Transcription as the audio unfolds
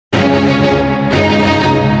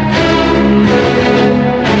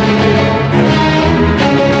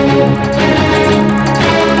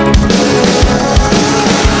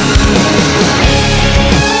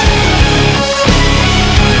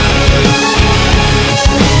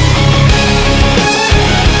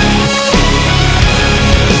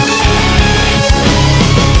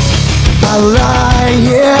lie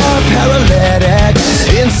here paralytic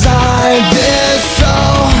inside this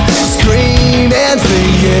soul, screaming for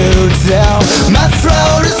you till my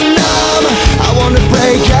throat is numb. I wanna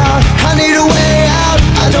break out, I need a way out.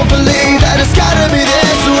 I don't believe that it's gotta be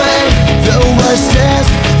this way. The worst is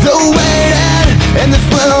the waiting, and this